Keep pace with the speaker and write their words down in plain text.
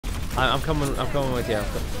I'm coming with you. I'm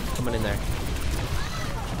coming in there.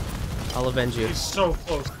 I'll avenge you. He's so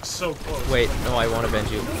close, so close. Wait, no, I won't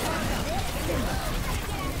avenge you.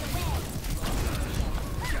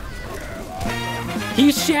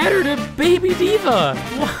 He shattered a baby diva!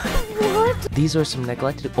 What? These are some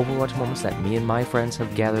neglected Overwatch moments that me and my friends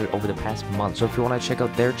have gathered over the past month. So if you want to check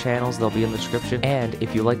out their channels, they'll be in the description. And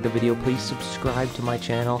if you like the video, please subscribe to my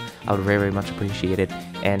channel. I would very, very much appreciate it.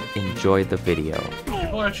 And enjoy the video.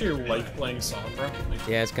 People actually like playing Sombra.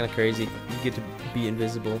 Yeah, it's kind of crazy. You get to be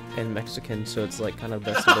invisible and Mexican, so it's like kind of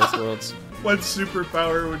best of both worlds. What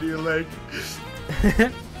superpower would you like?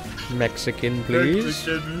 Mexican, please.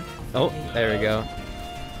 Mexican. Oh, there we go.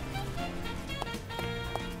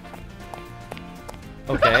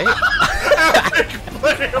 Okay.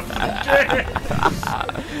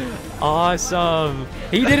 Awesome.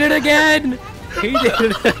 He did it again. He did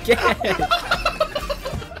it again.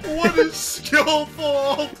 What a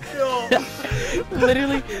skillful kill.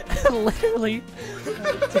 Literally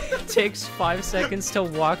takes 5 seconds to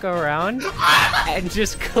walk around and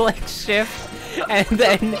just click shift and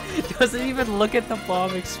then doesn't even look at the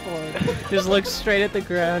bomb explode. Just looks straight at the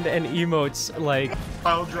ground and emotes like,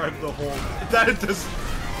 I'll drive the hole. That does.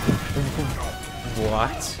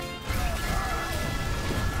 What?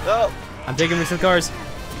 No. I'm taking me to the cars.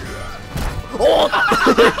 Oh!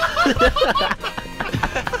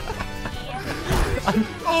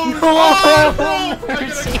 Oh no!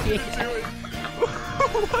 Mercy.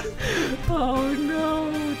 Oh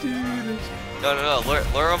no, dude. No.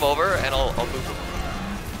 Lure him over and I'll move him.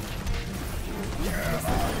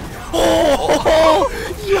 Oh!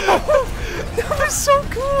 Yo! That was so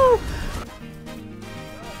cool!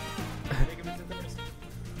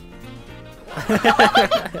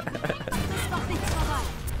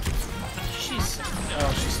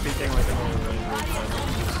 She's speaking like a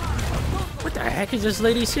What the heck is this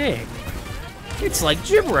lady saying? It's like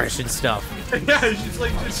gibberish and stuff. Yeah, she's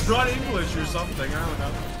like, it's not English or something, I don't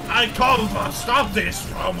know. I called to stop this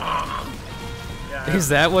from yeah. Is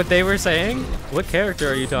that what they were saying? What character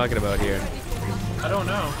are you talking about here? I don't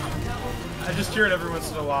know. I just hear it every once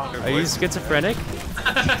in a while. Are you schizophrenic?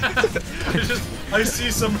 I see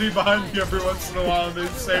somebody behind me every once in a while and they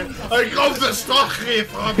say, I come to stop you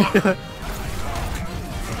from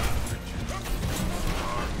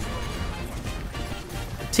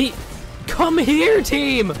Come here,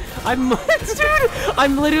 team! Dude,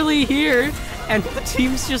 I'm literally here, and the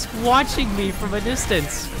team's just watching me from a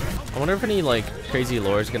distance. I wonder if any like crazy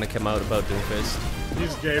lore is gonna come out about Doomfist.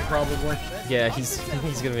 He's gay, probably. Yeah, he's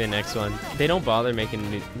gonna be the next one. They don't bother making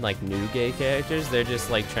new gay characters. They're just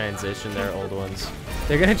like transition their old ones.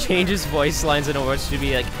 They're gonna change his voice lines in Overwatch to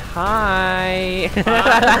be like, "Hi."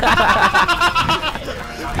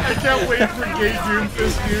 I can't wait for gay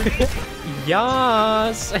Doomfist, dude.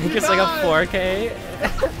 Yes! It gets like a 4K.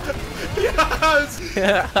 Yes!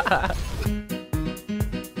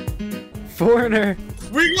 Foreigner!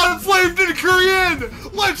 We got flamed in Korean!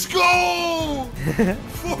 Let's go!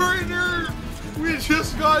 Foreigner! We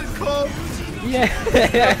just got called! Yeah!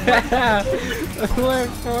 We're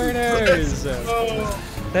foreigners!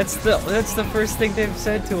 That's the first thing they've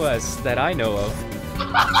said to us that I know of.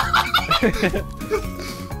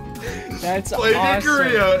 That's Played awesome. in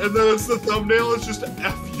Korea, and then it's the thumbnail is just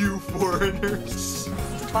F you foreigners.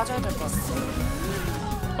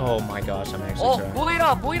 Oh my gosh, I'm actually trying.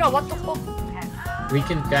 Moira, what the fuck? We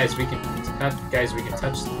can touch.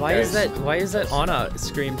 Why is that Ana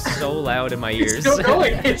scream so loud in my ears? It's still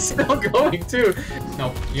going. It's still going too.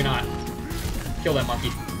 No, you're not. Kill that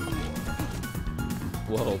monkey.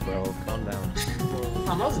 Whoa, bro, calm down.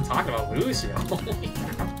 I wasn't talking about Lucio.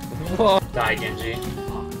 Whoa. Die, Genji.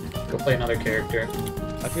 Go play another character.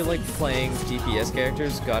 I feel like playing DPS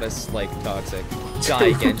characters got us like toxic.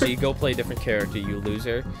 Die, Genji. Go play a different character, you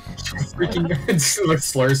loser. Freaking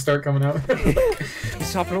slurs start coming out.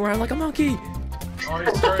 He's hopping around like a monkey. Oh,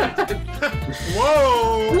 he's starting.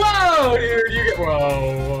 Whoa! Whoa, dude! You get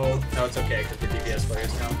whoa. No, it's okay because we're DPS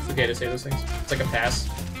players now. It's okay to say those things. It's like a pass.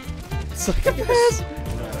 It's like a pass.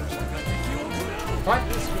 What?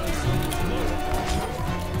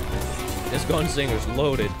 This gunsinger's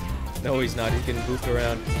loaded. No, he's not. He's getting goofed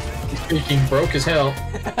around. He's freaking broke as hell.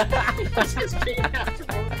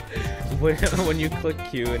 When you click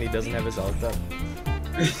Q and he doesn't have his ult up.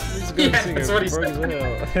 Yeah, that's what he said.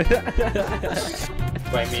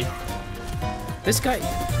 By me. This guy,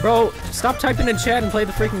 bro, stop typing in chat and play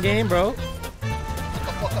the freaking game, bro.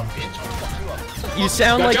 You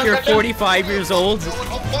sound like you're 45 years old.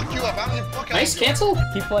 Nice cancel.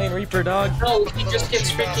 Keep playing Reaper, dog. No, he just gets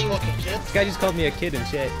freaking. This guy just called me a kid and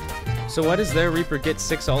shit. So why does their Reaper get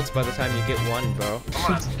 6 ults by the time you get 1, bro?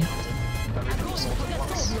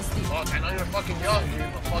 fuck, I know you're fucking young,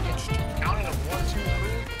 dude, but fucking counting of 1, 2, 3,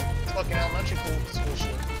 it's fucking elementary school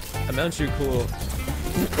shit. Elementary cool.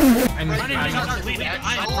 My name is Schitzo Leith.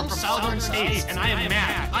 I am from Southern States, and I am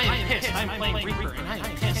mad. I am pissed. I'm playing Reaper, and I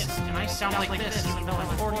am pissed. And I sound like this, even though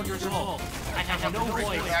I'm 40 years old. I have no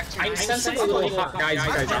voice. I'm sensing a little hot, guys.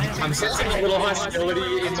 I'm sensing a little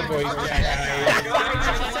hostility in the voice.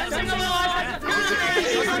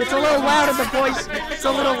 It's a little loud in the voice. It's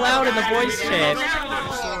a little loud in the voice chat.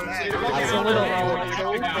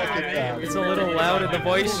 It's a little loud in the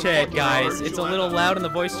voice chat, guys. It's a little loud in the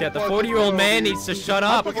voice chat. The 40-year-old man needs to shut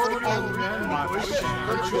up.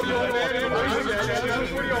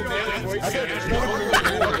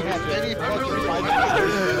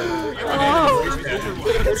 Oh,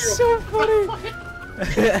 it's so funny.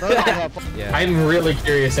 Yeah. I'm really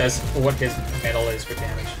curious as to what his medal is for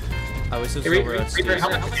damage. I was just Reaper, how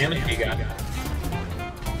much damage do you got?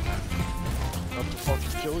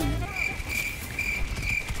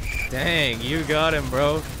 Dang, you got him,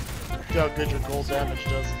 bro. Look how good your gold damage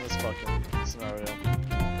does in this fucking scenario.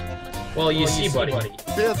 Well, you see, buddy,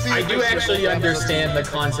 I do actually understand the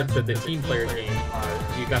concept of the team player game.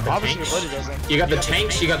 You got the tanks, you got the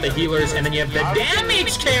tanks, you got the healers, and then you have the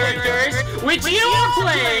damage characters, which you are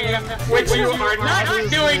playing, which you are not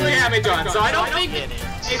doing damage on. So I don't think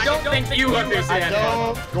you understand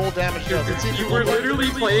that. Gold damage does. You were literally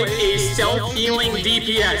playing a self-healing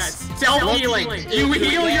DPS. Self-healing. You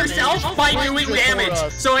heal yourself by doing damage.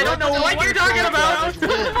 So I don't know what you're talking about.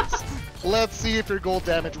 Let's see if your gold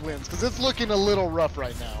damage wins, because it's looking a little rough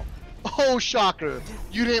right now. Oh, shocker.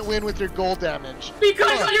 You didn't win with your gold damage.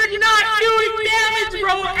 Because you're not doing damage,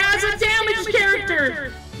 bro, as a damage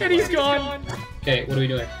character. And he's gone. Okay, what are we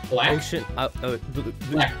doing? Black? Oh shit. Black.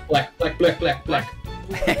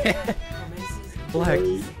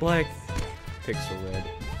 Black. Pixel red.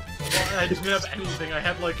 I didn't have anything. I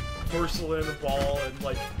had like porcelain ball and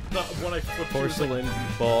like the one I flipped. Porcelain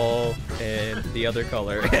ball and the other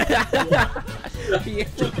color. The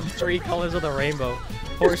 3 colors of the rainbow.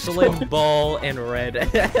 Porcelain ball and red.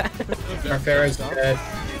 Our Pharaoh's dead.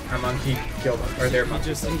 Our monkey killed him. Or their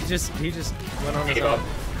monkey. He just went on his own.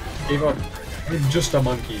 Gave up. I'm just a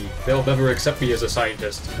monkey. They'll never accept me as a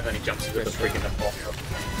scientist. And then he jumps into the freaking ball.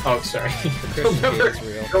 Oh, sorry. They'll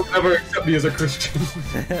never accept me as a Christian.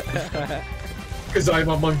 Because I'm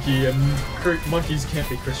a monkey and monkeys can't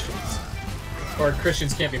be Christians. Or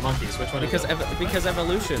Christians can't be monkeys. Which one? Because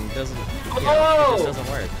evolution doesn't. It just doesn't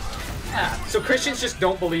work. Yeah. So Christians just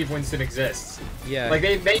don't believe Winston exists. Yeah. Like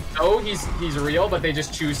they know he's real, but they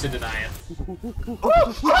just choose to deny it.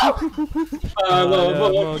 I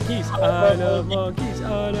love monkeys. I love monkeys.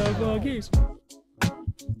 I love monkeys.